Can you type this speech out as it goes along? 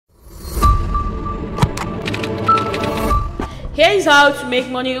Here is how to make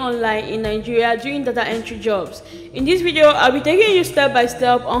money online in Nigeria doing data entry jobs. In this video, I'll be taking you step by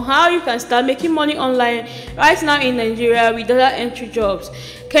step on how you can start making money online right now in Nigeria with data entry jobs.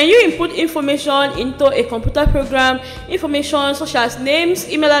 Can you input information into a computer program, information such as names,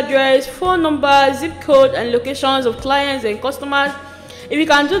 email address, phone number, zip code, and locations of clients and customers? If you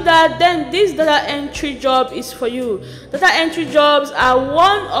can do that, then this data entry job is for you. Data entry jobs are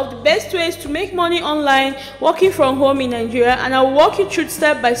one of the best ways to make money online working from home in Nigeria, and I'll walk you through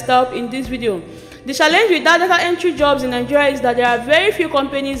step by step in this video. The challenge with data entry jobs in Nigeria is that there are very few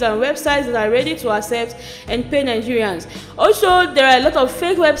companies and websites that are ready to accept and pay Nigerians. Also, there are a lot of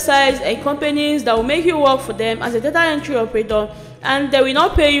fake websites and companies that will make you work for them as a data entry operator, and they will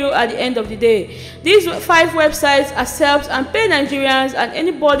not pay you at the end of the day. These 5 websites accept and pay Nigerians and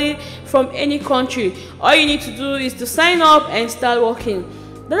anybody from any country. All you need to do is to sign up and start working.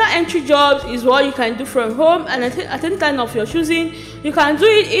 Data entry jobs is what you can do from home and at any time of your choosing. You can do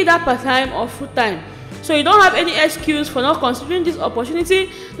it either part-time or full-time. So you don't have any excuse for not considering this opportunity.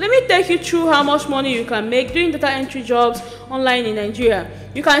 Let me take you through how much money you can make doing data entry jobs online in Nigeria.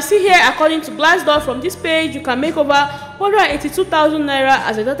 You can see here, according to Glassdoor, from this page, you can make over 182,000 naira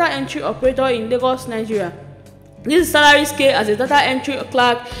as a data entry operator in Lagos, Nigeria. This is salary scale as a data entry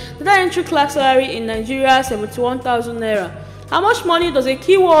clerk. Data entry clerk salary in Nigeria, 71,000 naira. How much money does a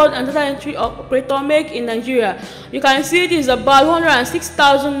keyword and data entry operator make in Nigeria? You can see this is about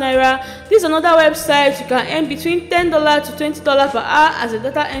 106,000 naira. This is another website. You can earn between $10 to $20 per hour as a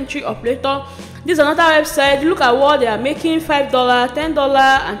data entry operator. This is another website. Look at what they are making: $5, $10,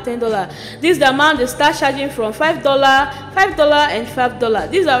 and $10. This is the amount they start charging from: $5, $5, and $5.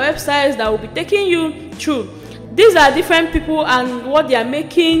 These are websites that will be taking you through. These are different people and what they are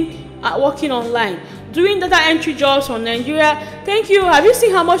making working online doing data entry jobs from Nigeria. Thank you. Have you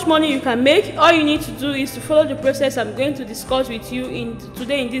seen how much money you can make? All you need to do is to follow the process I'm going to discuss with you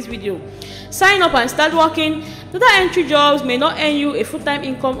today in this video. Sign up and start working. Data entry jobs may not earn you a full-time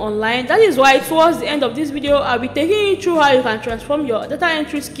income online. That is why towards the end of this video, I'll be taking you through how you can transform your data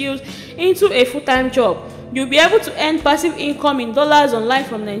entry skills into a full-time job. You'll be able to earn passive income in dollars online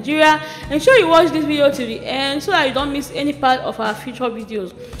from Nigeria. Ensure you watch this video till the end so that you don't miss any part of our future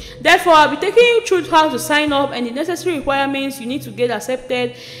videos. Therefore, I'll be taking you through how to sign up and the necessary requirements you need to get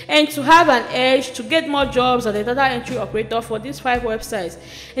accepted and to have an edge to get more jobs as a data entry operator for these 5 websites,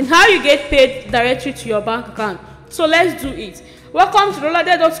 and how you get paid directly to your bank account. So let's do it. Welcome to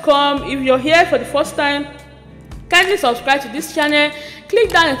Roladel.com. If you're here for the first time, kindly subscribe to this channel, click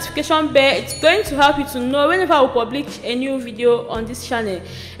that notification bell. It's going to help you to know whenever I will publish a new video on this channel.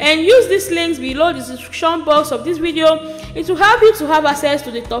 And use these links below the description box of this video. It will help you to have access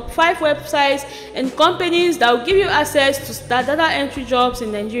to the top 5 websites and companies that will give you access to start data entry jobs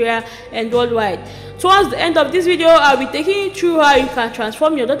in Nigeria and worldwide. Towards the end of this video, I'll be taking you through how you can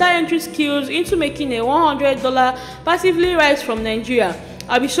transform your data entry skills into making a $100 passively right from Nigeria.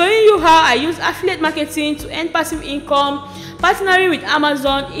 I'll be showing you how I use affiliate marketing to earn passive income, partnering with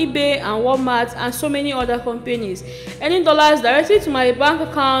Amazon, eBay, and Walmart, and so many other companies, earning dollars directly to my bank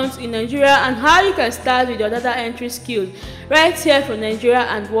account in Nigeria, and how you can start with your data entry skills right here from Nigeria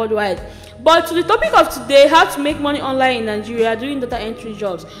and worldwide. But to the topic of today, how to make money online in Nigeria doing data entry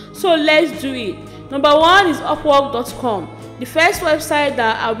jobs. So let's do it. Number 1 is Upwork.com. The first website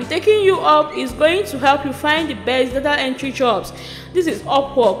that I'll be taking you up is going to help you find the best data entry jobs. This is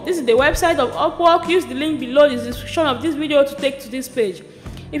Upwork. This is the website of Upwork. Use the link below the description of this video to take to this page.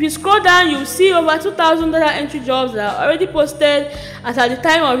 If you scroll down, you'll see over 2,000 data entry jobs that are already posted. As at the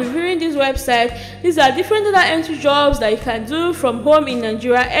time of reviewing this website, these are different data entry jobs that you can do from home in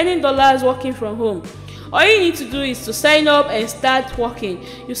Nigeria, earning dollars working from home. All you need to do is to sign up and start working.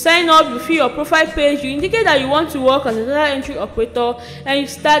 You sign up, you fill your profile page, you indicate that you want to work as a data entry operator, and you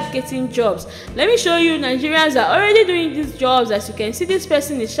start getting jobs. Let me show you. Nigerians are already doing these jobs. As you can see, this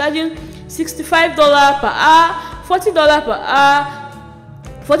person is charging $65 per hour, $40 per hour,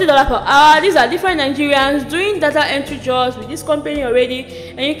 $40 per hour. These are different Nigerians doing data entry jobs with this company already,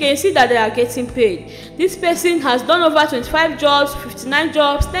 and you can see that they are getting paid. This person has done over 25 jobs, 59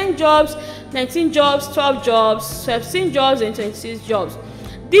 jobs, 10 jobs, 19 jobs, 12 jobs, 17 jobs, and 26 jobs.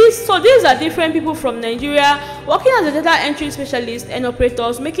 These are different people from Nigeria working as a data entry specialist and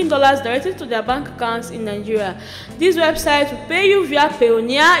operators, making dollars directly to their bank accounts in Nigeria. These websites will pay you via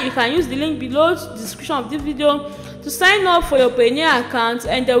Payoneer. You can use the link below the description of this video to sign up for your Payoneer account,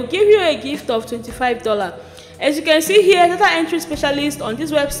 and they will give you a gift of $25. As you can see here, data entry specialists on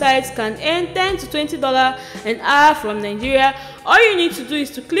these websites can earn $10 to $20 an hour from Nigeria. All you need to do is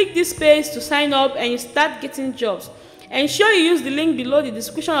to click this page to sign up and you start getting jobs. Ensure you use the link below the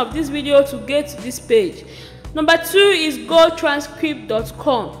description of this video to get to this page. Number 2 is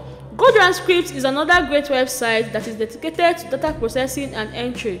gotranscript.com. GoTranscript is another great website that is dedicated to data processing and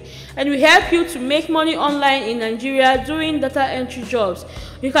entry, and will help you to make money online in Nigeria doing data entry jobs.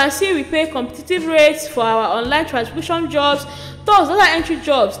 You can see we pay competitive rates for our online transcription jobs. Thus, data entry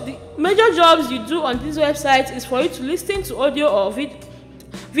jobs, the major jobs you do on this website is for you to listen to audio or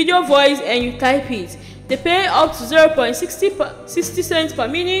video voice and you type it. They pay up to 0.60 cents per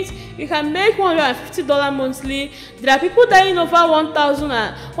minute. You can make $150 monthly. There are people earning over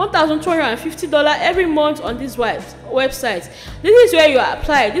 $1,250 every month on this website. This is where you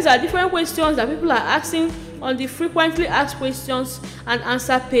apply. These are different questions that people are asking on the frequently asked questions and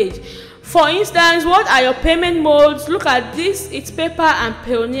answer page. For instance, what are your payment modes? Look at this, it's PayPal and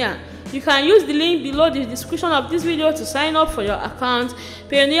Payoneer. You can use the link below the description of this video to sign up for your account.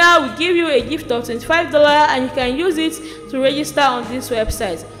 Payoneer will give you a gift of $25 and you can use it to register on this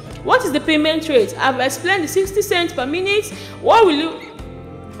website. What is the payment rate? I've explained the 60 cents per minute. Where will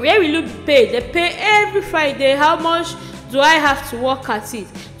you be paid? They pay every Friday. How much do I have to work at it?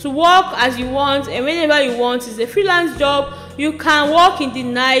 To work as you want and whenever you want. It's a freelance job. You can work in the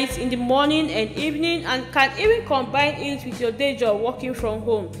night, in the morning and evening, and can even combine it with your day job working from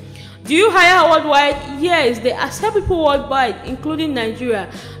home. Do you hire worldwide? Yes, they accept people worldwide, including Nigeria.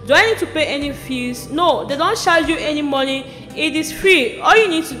 Do I need to pay any fees? No, they don't charge you any money. It is free. All you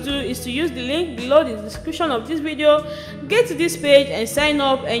need to do is to use the link below the description of this video, get to this page and sign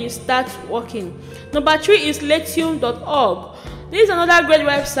up and you start working. Number 3 is Latium.org. This is another great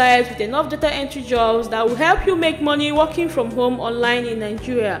website with enough data entry jobs that will help you make money working from home online in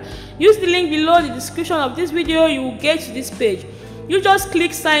Nigeria. Use the link below the description of this video, you will get to this page. You just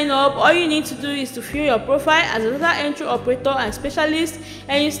click sign up. All you need to do is to fill your profile as a data entry operator and specialist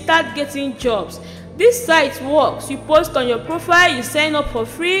and you start getting jobs. This site works. You post on your profile, you sign up for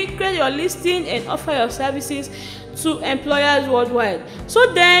free, create your listing and offer your services to employers worldwide.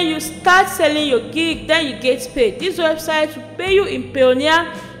 So then you start selling your gig, then you get paid. This website will pay you in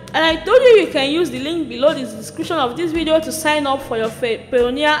Payoneer, and I told you can use the link below the description of this video to sign up for your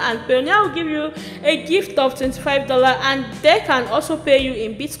Payoneer, and Payoneer will give you a gift of $25 and they can also pay you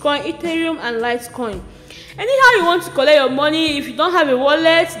in Bitcoin, Ethereum and Litecoin. Anyhow you want to collect your money, if you don't have a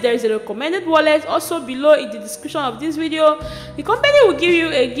wallet, there is a recommended wallet also below in the description of this video. The company will give you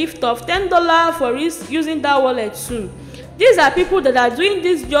a gift of $10 for using that wallet soon. These are people that are doing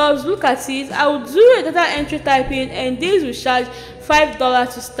these jobs. Look at it. I will do a data entry typing and these will charge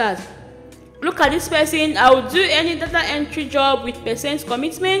 $5 to start. Look at this person. I will do any data entry job with percent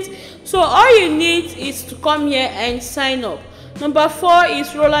commitment. So all you need is to come here and sign up. Number 4 is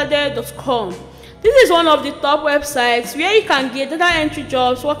Roladel.com. This is one of the top websites where you can get data entry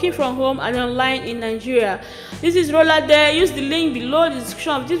jobs working from home and online in Nigeria. This is Roladel. Use the link below the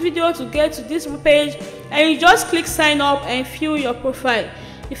description of this video to get to this page and you just click sign up and fill your profile.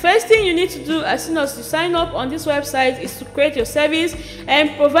 The first thing you need to do as soon as you sign up on this website is to create your service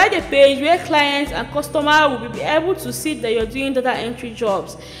and provide a page where clients and customers will be able to see that you're doing data entry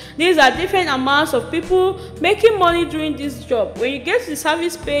jobs. These are different amounts of people making money doing this job. When you get to the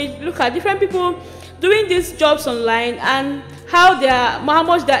service page, look at different people doing these jobs online and how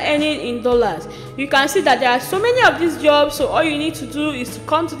much they're earning in dollars. You can see that there are so many of these jobs, so all you need to do is to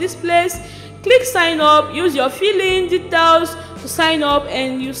come to this place, click sign up, use your fill-in details to sign up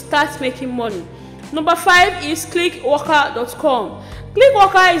and you start making money. Number 5 is clickworker.com.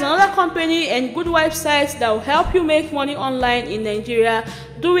 Clickworker is another company and good website that will help you make money online in Nigeria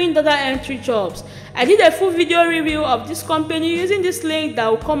doing data entry jobs. I did a full video review of this company using this link that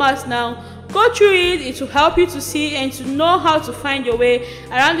will come out now. Go through it. It will help you to see and to know how to find your way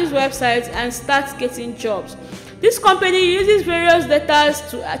around this website and start getting jobs. This company uses various data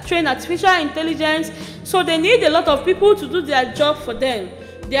to train artificial intelligence, so they need a lot of people to do their job for them.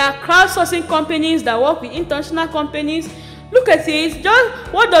 They are crowdsourcing companies that work with international companies. Look at it. Just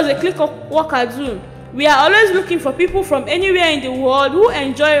what does a Clickworker do? We are always looking for people from anywhere in the world who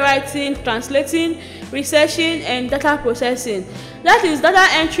enjoy writing, translating, researching, and data processing. That is data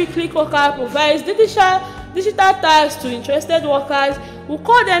entry. Clickworker provides digital tasks to interested workers. We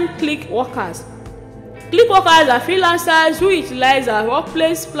call them Clickworkers. Clickworkers are freelancers who utilize our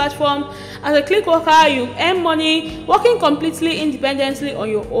workplace platform. As a Clickworker, you earn money working completely independently on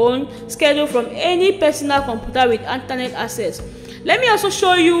your own schedule from any personal computer with internet access. Let me also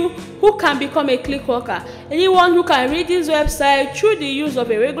show you who can become a Clickworker. Anyone who can read this website through the use of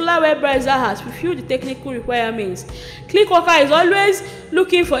a regular web browser has fulfilled the technical requirements. Clickworker is always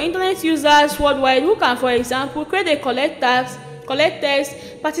looking for internet users worldwide who can, for example, create a collect text,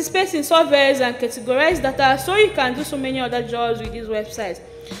 participate in surveys and categorize data, so you can do so many other jobs with this website.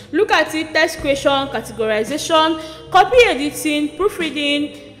 Look at it: text creation, categorization, copy editing,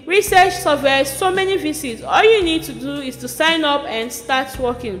 proofreading, research surveys, so many visits. All you need to do is to sign up and start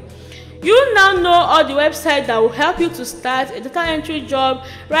working. You now know all the websites that will help you to start a data entry job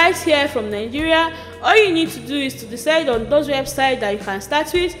right here from Nigeria. All you need to do is to decide on those websites that you can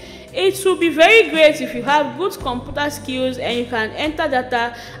start with. It will be very great if you have good computer skills and you can enter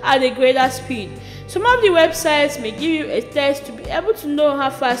data at a greater speed. Some of the websites may give you a test to be able to know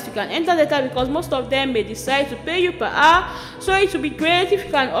how fast you can enter data, because most of them may decide to pay you per hour. So it will be great if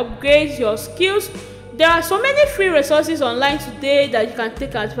you can upgrade your skills. There are so many free resources online today that you can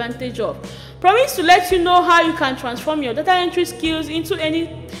take advantage of. Promise to let you know how you can transform your data entry skills into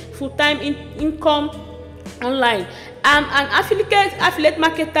any full-time income online. I'm an affiliate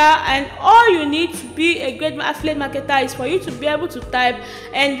marketer, and all you need to be a great affiliate marketer is for you to be able to type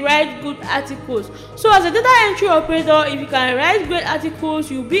and write good articles. So as a data entry operator, if you can write great articles,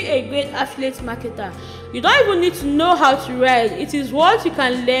 you'll be a great affiliate marketer. You don't even need to know how to write. It is what you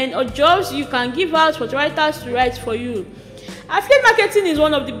can learn or jobs you can give out for writers to write for you. Affiliate marketing is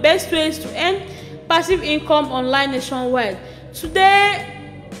one of the best ways to earn passive income online nationwide. Today,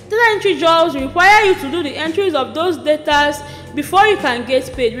 data entry jobs require you to do the entries of those data before you can get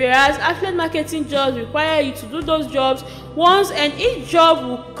paid, whereas affiliate marketing jobs require you to do those jobs once, and each job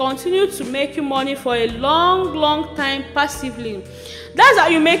will continue to make you money for a long time passively. That's how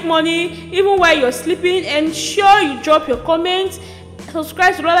you make money even while you're sleeping. And sure, you drop your comments,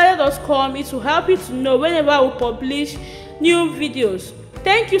 subscribe to roladel.com. It will help you to know whenever we publish new videos.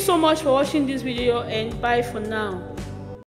 Thank you so much for watching this video, and bye for now.